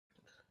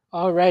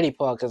Alrighty,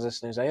 podcast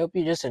listeners. I hope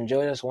you just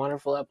enjoyed this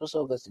wonderful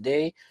episode because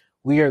today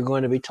we are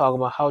going to be talking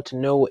about how to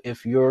know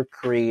if you're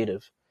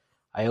creative.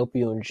 I hope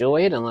you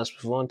enjoy it, and let's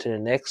move on to the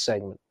next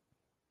segment.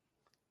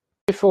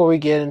 Before we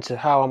get into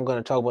how I'm going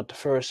to talk about the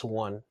first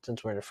one,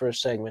 since we're in the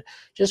first segment,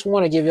 just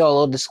want to give y'all a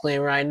little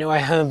disclaimer. I know I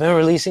haven't been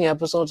releasing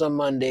episodes on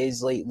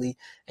Mondays lately,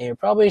 and you're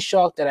probably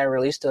shocked that I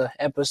released an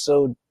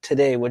episode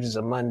today, which is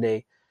a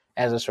Monday,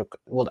 as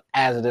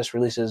this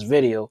releases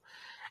video.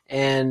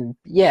 And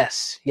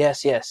yes,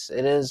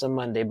 it is a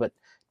Monday, but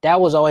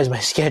that was always my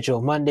schedule,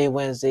 Monday,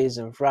 Wednesdays,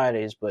 and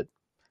Fridays. But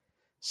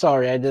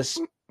sorry, I just,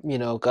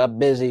 got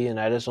busy and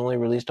I just only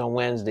released on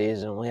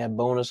Wednesdays and only had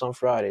bonus on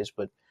Fridays.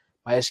 But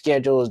my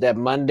schedule is that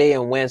Monday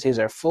and Wednesdays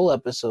are full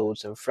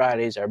episodes and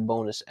Fridays are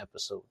bonus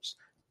episodes.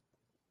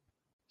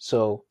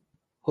 So,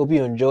 hope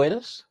you enjoyed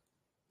us.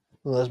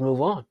 Let's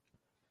move on.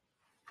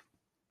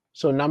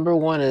 So, number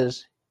one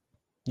is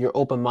you're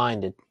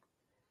open-minded.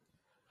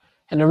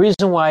 And the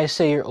reason why I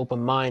say you're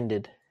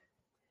open-minded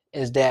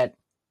is that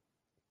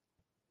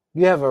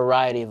you have a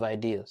variety of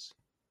ideas.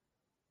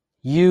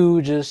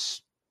 You're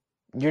just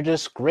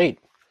great.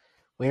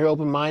 When you're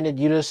open-minded,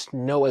 you just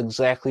know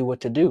exactly what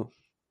to do.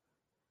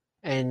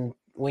 And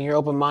when you're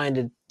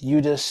open-minded,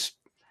 you just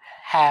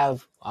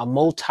have a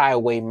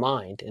multi-way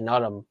mind and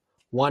not a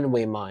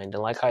one-way mind.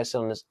 And like I said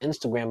on this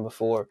Instagram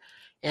before,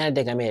 and I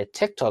think I made a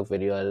TikTok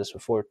video of this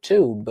before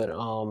too, but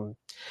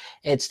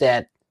it's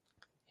that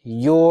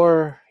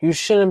you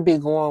shouldn't be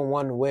going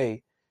one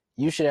way.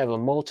 You should have a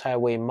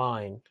multi-way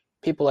mind.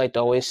 People like to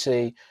always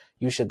say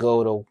you should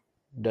go to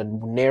the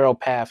narrow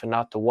path and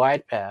not the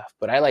wide path.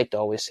 But I like to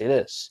always say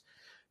this.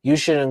 You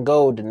shouldn't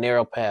go the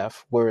narrow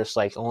path where it's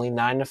like only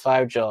 9 to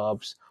 5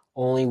 jobs,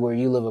 only where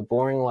you live a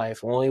boring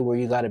life, only where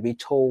you got to be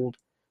told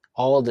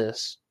all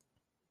this.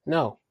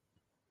 No.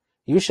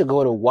 You should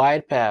go the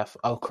wide path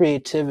of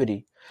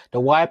creativity, the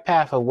wide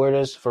path of where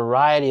there's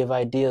variety of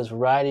ideas,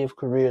 variety of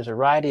careers,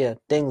 variety of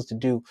things to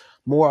do,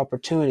 more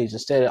opportunities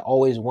instead of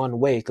always one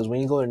way. Because when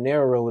you go to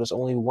narrow road, it's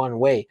only one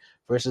way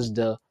versus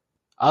the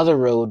other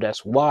road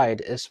that's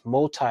wide, it's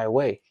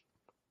multi-way.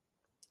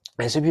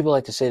 And some people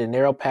like to say the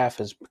narrow path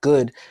is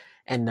good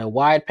and the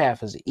wide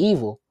path is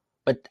evil.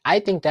 But I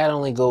think that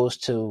only goes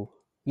to,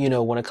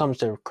 when it comes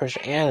to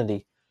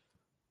Christianity.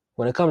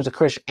 When it comes to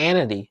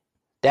Christianity,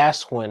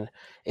 that's when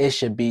it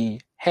should be,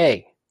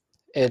 hey,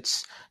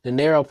 it's the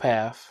narrow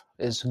path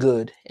is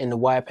good and the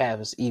wide path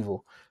is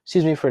evil.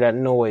 Excuse me for that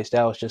noise.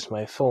 That was just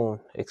my phone.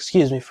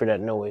 Excuse me for that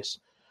noise.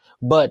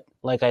 But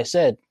like I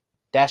said,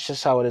 that's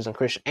just how it is in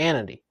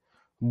Christianity.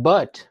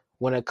 But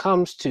when it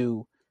comes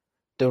to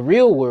the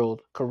real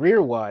world,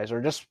 career-wise,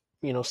 or just,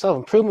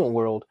 self-improvement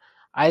world,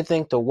 I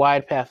think the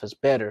wide path is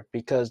better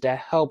because that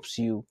helps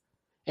you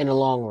in the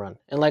long run.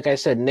 And like I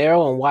said,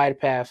 narrow and wide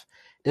path,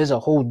 there's a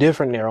whole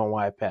different narrow and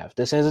wide path.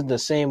 This isn't the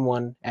same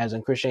one as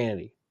in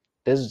Christianity.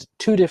 There's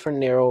two different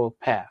narrow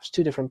paths,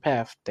 two different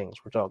path things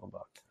we're talking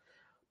about.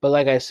 But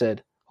like I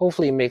said,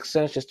 hopefully it makes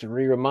sense just to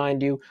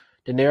remind you,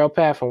 the narrow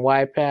path and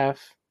wide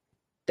path,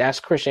 that's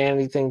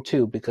Christianity thing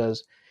too,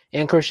 because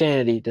in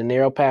Christianity, the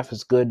narrow path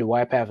is good, the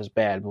wide path is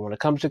bad. But when it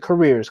comes to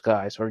careers,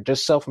 guys, or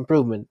just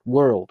self-improvement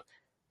world,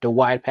 the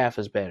wide path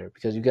is better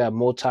because you got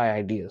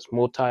multi-ideas,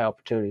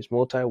 multi-opportunities,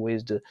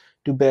 multi-ways to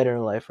do better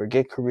in life or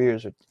get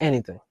careers or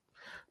anything.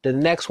 The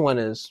next one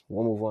is,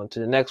 we'll move on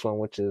to the next one,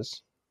 which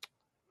is,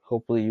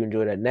 hopefully you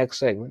enjoy that next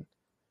segment.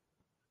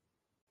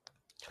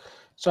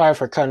 Sorry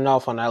for cutting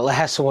off on that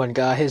last one,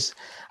 guys.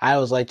 I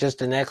was like, just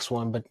the next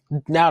one. But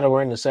now that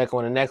we're in the second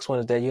one, the next one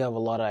is that you have a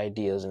lot of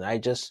ideas. And I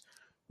just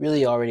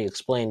really already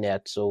explained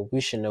that. So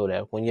we should know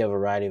that when you have a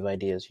variety of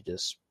ideas, you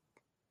just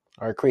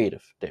are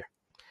creative there.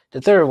 The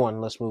third one,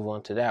 let's move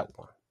on to that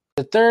one.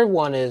 The third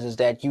one is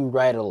that you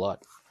write a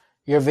lot.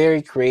 You're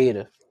very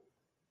creative.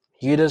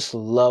 You just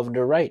love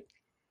to write.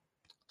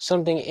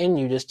 Something in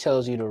you just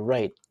tells you to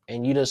write,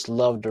 and you just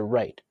love to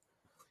write.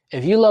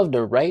 If you love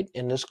to write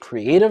and this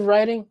creative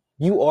writing,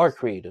 you are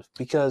creative.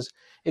 Because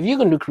if you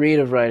can do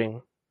creative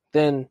writing,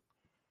 then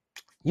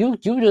you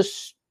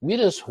just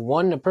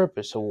won the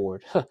Purpose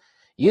Award.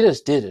 You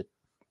just did it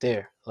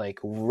there. Like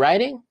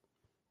writing,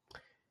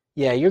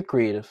 yeah, you're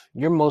creative.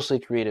 You're mostly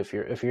creative.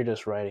 If you're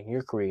just writing,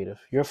 you're creative.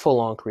 You're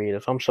full on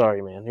creative. I'm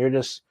sorry, man.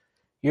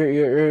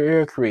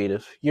 You're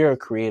creative. You're a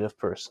creative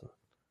person.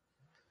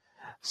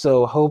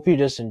 So hope you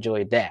just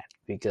enjoyed that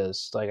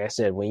because, like I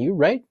said, when you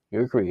write,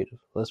 you're creative.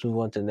 Let's move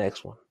on to the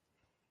next one.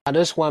 Now,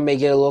 this one may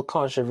get a little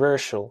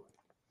controversial,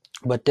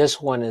 but this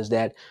one is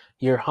that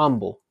you're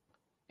humble.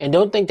 And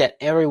don't think that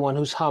everyone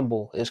who's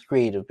humble is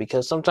creative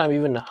because sometimes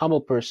even a humble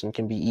person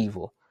can be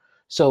evil.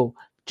 So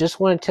just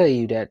want to tell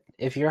you that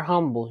if you're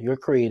humble, you're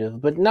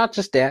creative. But not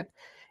just that.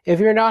 If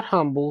you're not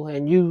humble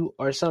and you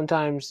are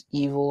sometimes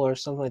evil or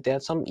something like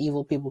that, some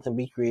evil people can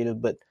be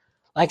creative. But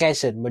like I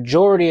said,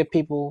 majority of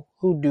people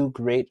who do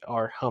great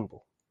are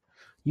humble.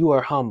 You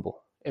are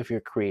humble if you're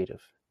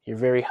creative. You're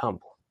very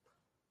humble.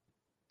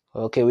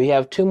 Okay, we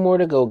have 2 more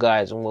to go,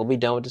 guys, and we'll be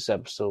done with this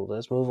episode.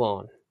 Let's move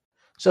on.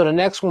 So the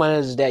next one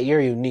is that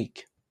you're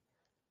unique.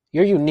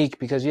 You're unique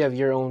because you have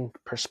your own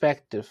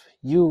perspective.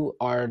 You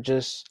are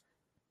just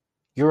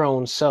your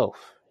own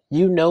self.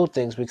 You know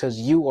things because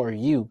you are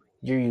you.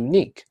 You're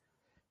unique.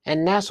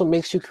 And that's what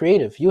makes you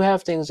creative. You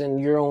have things in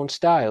your own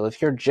style.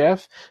 If you're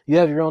Jeff, you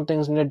have your own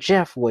things in the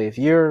Jeff way. If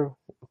you're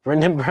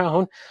Brendan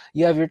Brown,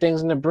 you have your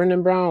things in the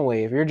Brendan Brown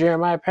way. If you're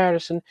Jeremiah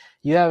Patterson,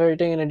 you have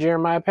everything in the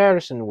Jeremiah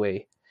Patterson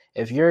way.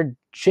 If you're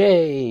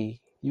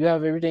Jay, you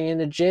have everything in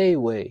the Jay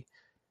way.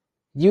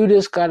 You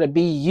just gotta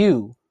be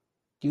you.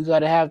 You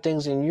gotta have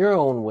things in your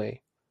own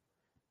way.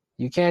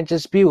 You can't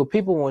just be what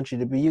people want you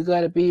to be. You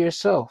gotta be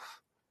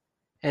yourself.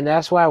 And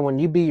that's why when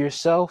you be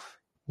yourself,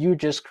 you're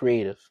just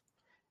creative.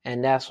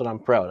 And that's what I'm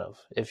proud of,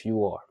 if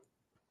you are.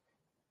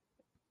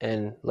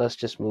 And let's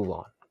just move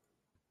on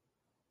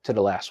to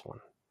the last one.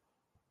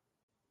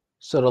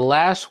 So the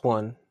last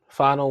one,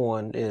 final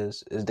one,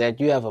 is that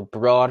you have a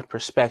broad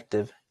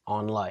perspective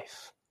on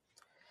life.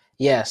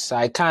 Yes,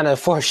 I kind of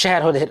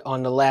foreshadowed it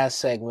on the last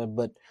segment,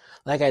 but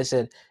like I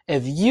said,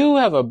 if you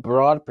have a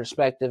broad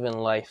perspective in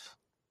life,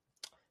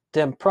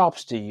 then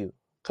props to you.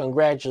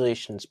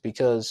 Congratulations,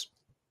 because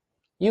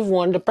you've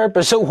won the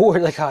Purpose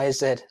Award, like I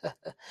said.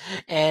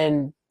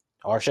 And,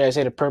 or should I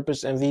say the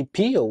Purpose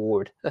MVP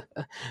Award?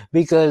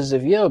 Because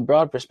if you have a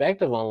broad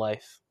perspective on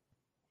life,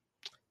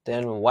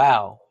 then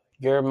wow,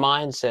 your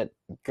mindset,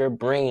 your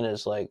brain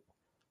is like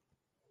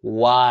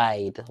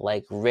wide,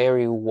 like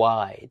very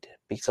wide,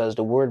 because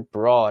the word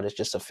broad is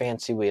just a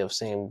fancy way of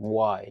saying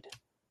wide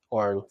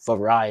or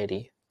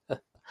variety.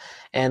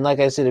 And like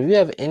I said, if you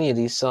have any of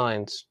these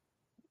signs,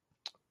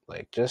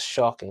 like just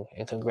shocking,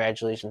 and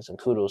congratulations and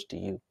kudos to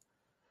you.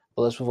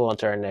 But let's move on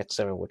to our next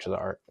segment, which is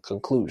our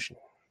conclusion.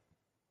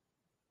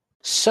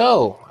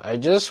 So, I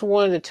just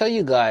wanted to tell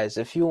you guys,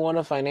 if you want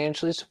to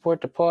financially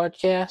support the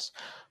podcast,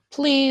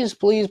 please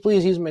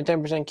use my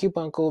 10%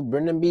 coupon code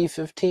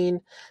BrendanB15.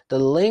 The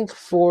link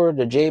for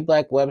the J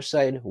Black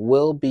website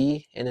will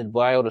be in the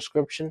bio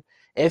description.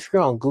 If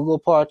you're on Google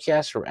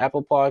Podcasts or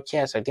Apple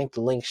Podcasts, I think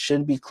the link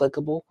should be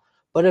clickable.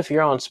 But if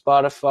you're on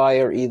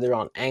Spotify or either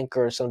on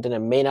Anchor or something, it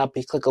may not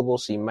be clickable,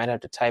 so you might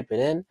have to type it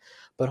in.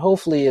 But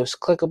hopefully it's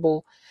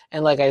clickable.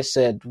 And like I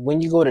said,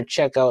 when you go to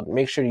checkout,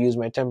 make sure to use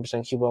my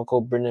 10% coupon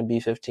code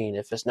BrendanB15.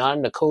 If it's not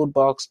in the code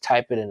box,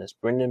 type it in. It's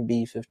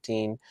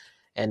BrendanB15.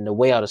 And the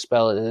way how to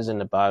spell it is in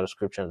the bio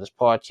description of this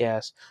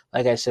podcast.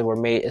 Like I said,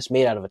 it's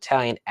made out of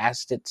Italian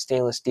acetate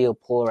stainless steel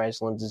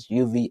polarized lenses,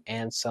 UV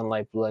and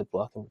sunlight blue light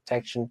blocking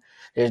protection.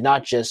 There's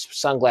not just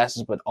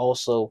sunglasses, but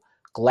also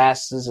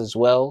glasses as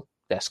well.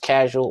 That's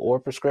casual or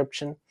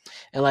prescription.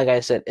 And like I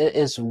said, it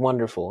is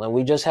wonderful. And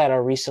we just had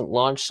our recent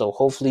launch, so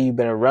hopefully you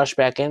better rush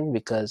back in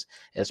because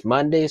it's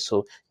Monday,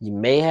 so you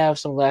may have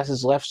some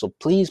glasses left. So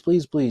please,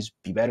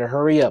 you better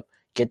hurry up.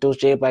 Get those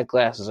J Black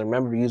glasses. And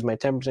remember to use my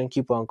 10%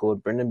 coupon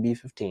code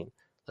BrendanB15.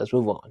 Let's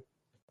move on.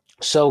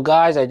 So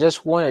guys, I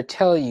just want to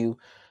tell you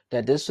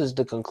that this is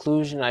the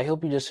conclusion. I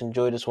hope you just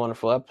enjoyed this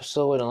wonderful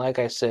episode. And like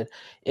I said,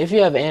 if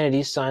you have any of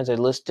these signs I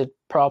listed,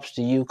 props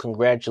to you.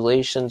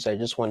 Congratulations. I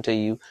just want to tell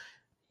you,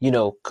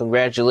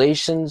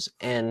 congratulations.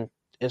 And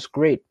it's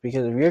great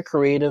because if you're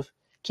creative,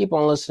 keep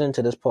on listening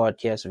to this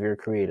podcast. If you're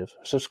creative,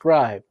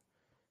 subscribe.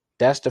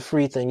 That's the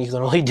free thing you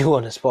can only do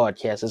on this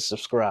podcast is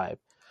subscribe.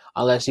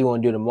 Unless you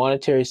want to do the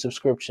monetary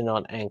subscription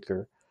on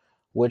Anchor,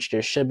 which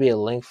there should be a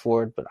link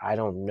for it, but I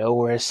don't know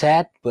where it's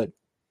at. But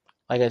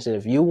like I said,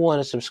 if you want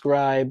to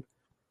subscribe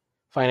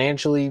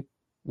financially,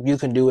 you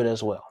can do it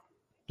as well.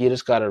 You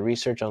just got to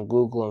research on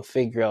Google and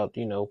figure out,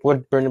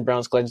 what Brendan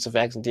Brown's Collections of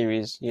Facts and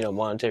Theories,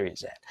 monetary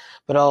is at.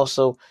 But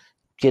also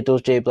get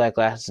those J Black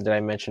glasses that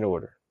I mentioned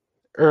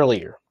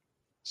earlier.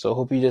 So I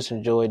hope you just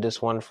enjoyed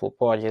this wonderful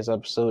podcast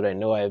episode. I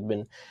know I've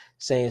been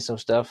saying some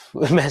stuff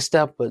messed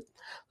up, but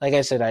like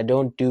I said, I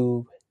don't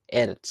do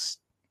edits.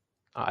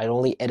 I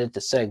only edit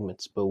the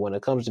segments, but when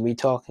it comes to me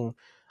talking,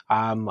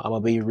 I'm going to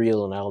be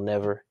real and I'll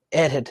never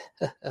edit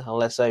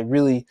unless I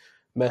really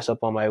mess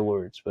up on my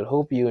words. But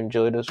hope you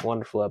enjoyed this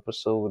wonderful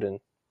episode and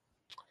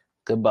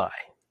goodbye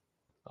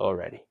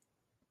already.